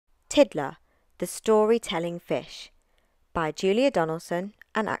Tiddler, the Storytelling Fish, by Julia Donaldson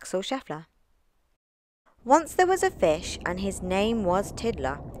and Axel Scheffler. Once there was a fish, and his name was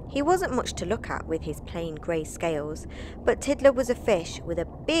Tiddler. He wasn't much to look at with his plain grey scales, but Tiddler was a fish with a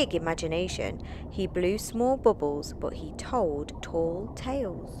big imagination. He blew small bubbles, but he told tall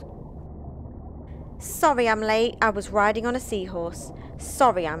tales. Sorry I'm late, I was riding on a seahorse.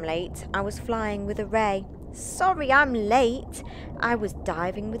 Sorry I'm late, I was flying with a ray. Sorry I'm late, I was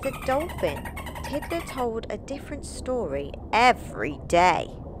diving with a dolphin. Tiddler told a different story every day.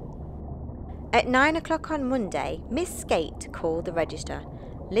 At 9 o'clock on Monday, Miss Skate called the register.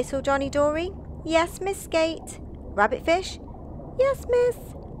 Little Johnny Dory? Yes, Miss Skate. Rabbitfish? Yes, miss.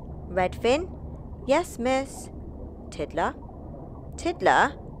 Redfin? Yes, miss. Tiddler?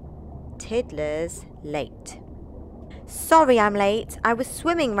 Tiddler? Tiddler's late. Sorry I'm late, I was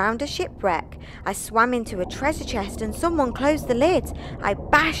swimming round a shipwreck. I swam into a treasure chest and someone closed the lid. I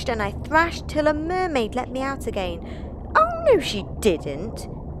bashed and I thrashed till a mermaid let me out again. Oh no she didn't.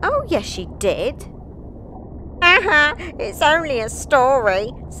 Oh yes she did. It's only a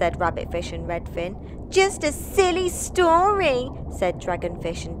story, said Rabbitfish and Redfin. Just a silly story, said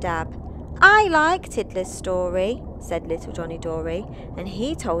Dragonfish and Dab. I like Tiddler's story, said Little Johnny Dory, and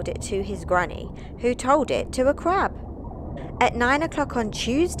he told it to his granny, who told it to a crab. At 9 o'clock on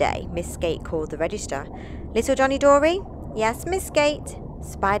Tuesday, Miss Skate called the register. Little Johnny Dory? Yes, Miss Skate.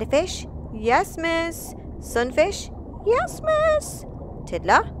 Spiderfish? Yes, miss. Sunfish? Yes, miss.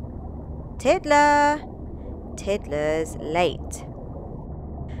 Tiddler? Tiddler. Tiddler's late.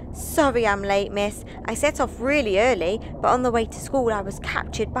 Sorry I'm late, miss. I set off really early, but on the way to school I was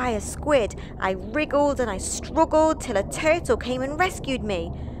captured by a squid. I wriggled and I struggled till a turtle came and rescued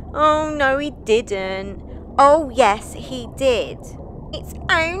me. Oh no he didn't. Oh yes he did. It's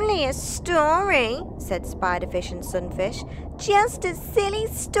only a story, said Spiderfish and Sunfish. Just a silly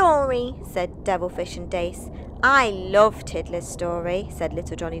story, said Devilfish and Dace. I love Tiddler's story, said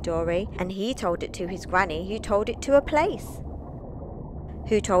Little Johnny Dory, and he told it to his granny, who told it to a place.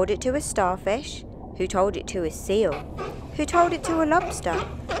 Who told it to a starfish? Who told it to a seal? Who told it to a lobster?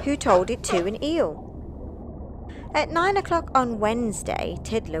 Who told it to an eel? At 9 o'clock on Wednesday,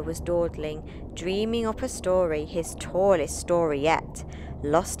 Tiddler was dawdling, dreaming up a story, his tallest story yet.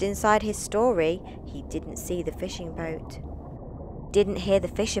 Lost inside his story, he didn't see the fishing boat, didn't hear the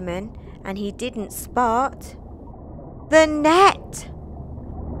fisherman, and he didn't spot the net.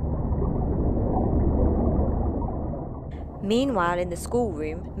 Meanwhile, in the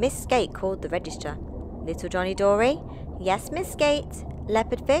schoolroom, Miss Skate called the register. Little Johnny Dory? Yes, Miss Skate.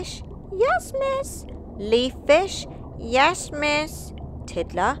 Leopardfish? Yes, miss. Leaffish? Yes, miss.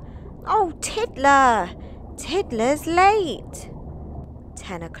 Tiddler? Oh, Tiddler! Tiddler's late.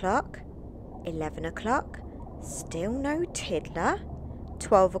 10 o'clock? 11 o'clock? Still no Tiddler?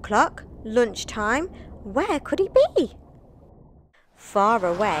 12 o'clock? Lunchtime? Where could he be? Far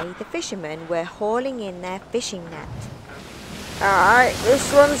away, the fishermen were hauling in their fishing net. Alright,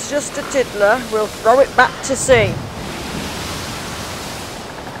 this one's just a tiddler. We'll throw it back to sea.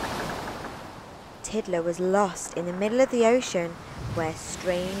 Tiddler was lost in the middle of the ocean, where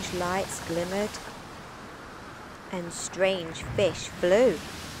strange lights glimmered and strange fish flew.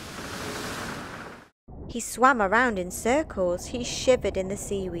 He swam around in circles, he shivered in the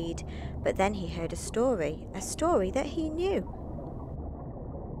seaweed, but then he heard a story that he knew.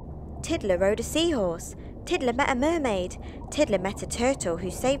 Tiddler rode a seahorse. Tiddler met a mermaid. Tiddler met a turtle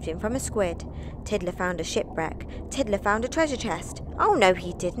who saved him from a squid. Tiddler found a shipwreck. Tiddler found a treasure chest. Oh no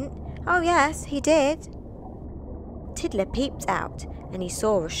he didn't. Oh yes he did. Tiddler peeped out and he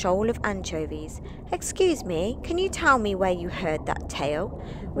saw a shoal of anchovies. Excuse me, can you tell me where you heard that tale?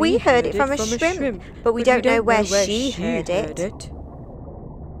 We heard it from a shrimp, but we don't know where she heard it.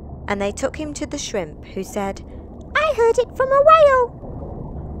 And they took him to the shrimp, who said, I heard it from a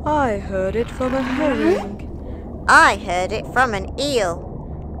whale. I heard it from a herring. I heard it from an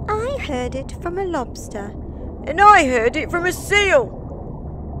eel. I heard it from a lobster. And I heard it from a seal.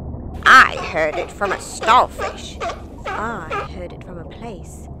 I heard it from a starfish. I heard it from a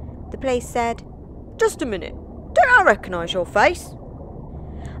place. The place said, Just a minute, don't I recognise your face?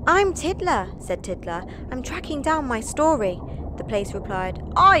 I'm Tiddler, said Tiddler. I'm tracking down my story. The place replied,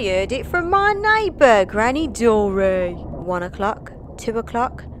 I heard it from my neighbour, Granny Dory. 1 o'clock, 2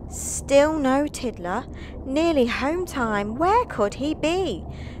 o'clock, still no Tiddler. Nearly home time, where could he be?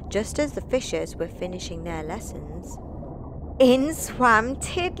 Just as the fishers were finishing their lessons, in swam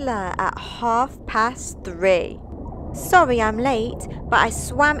Tiddler at 3:30. Sorry I'm late, but I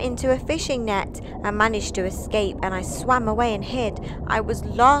swam into a fishing net and managed to escape, and I swam away and hid. I was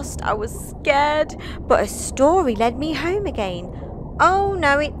lost, I was scared, but a story led me home again. Oh,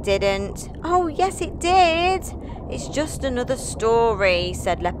 no, it didn't. Oh, yes, it did. It's just another story,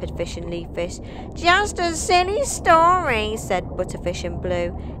 said Leopardfish and Leaffish. Just a silly story, said Butterfish and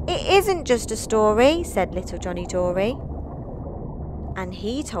Blue. It isn't just a story, said Little Johnny Dory. And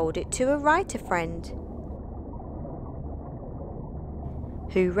he told it to a writer friend,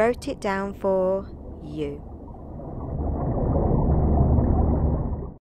 who wrote it down for you.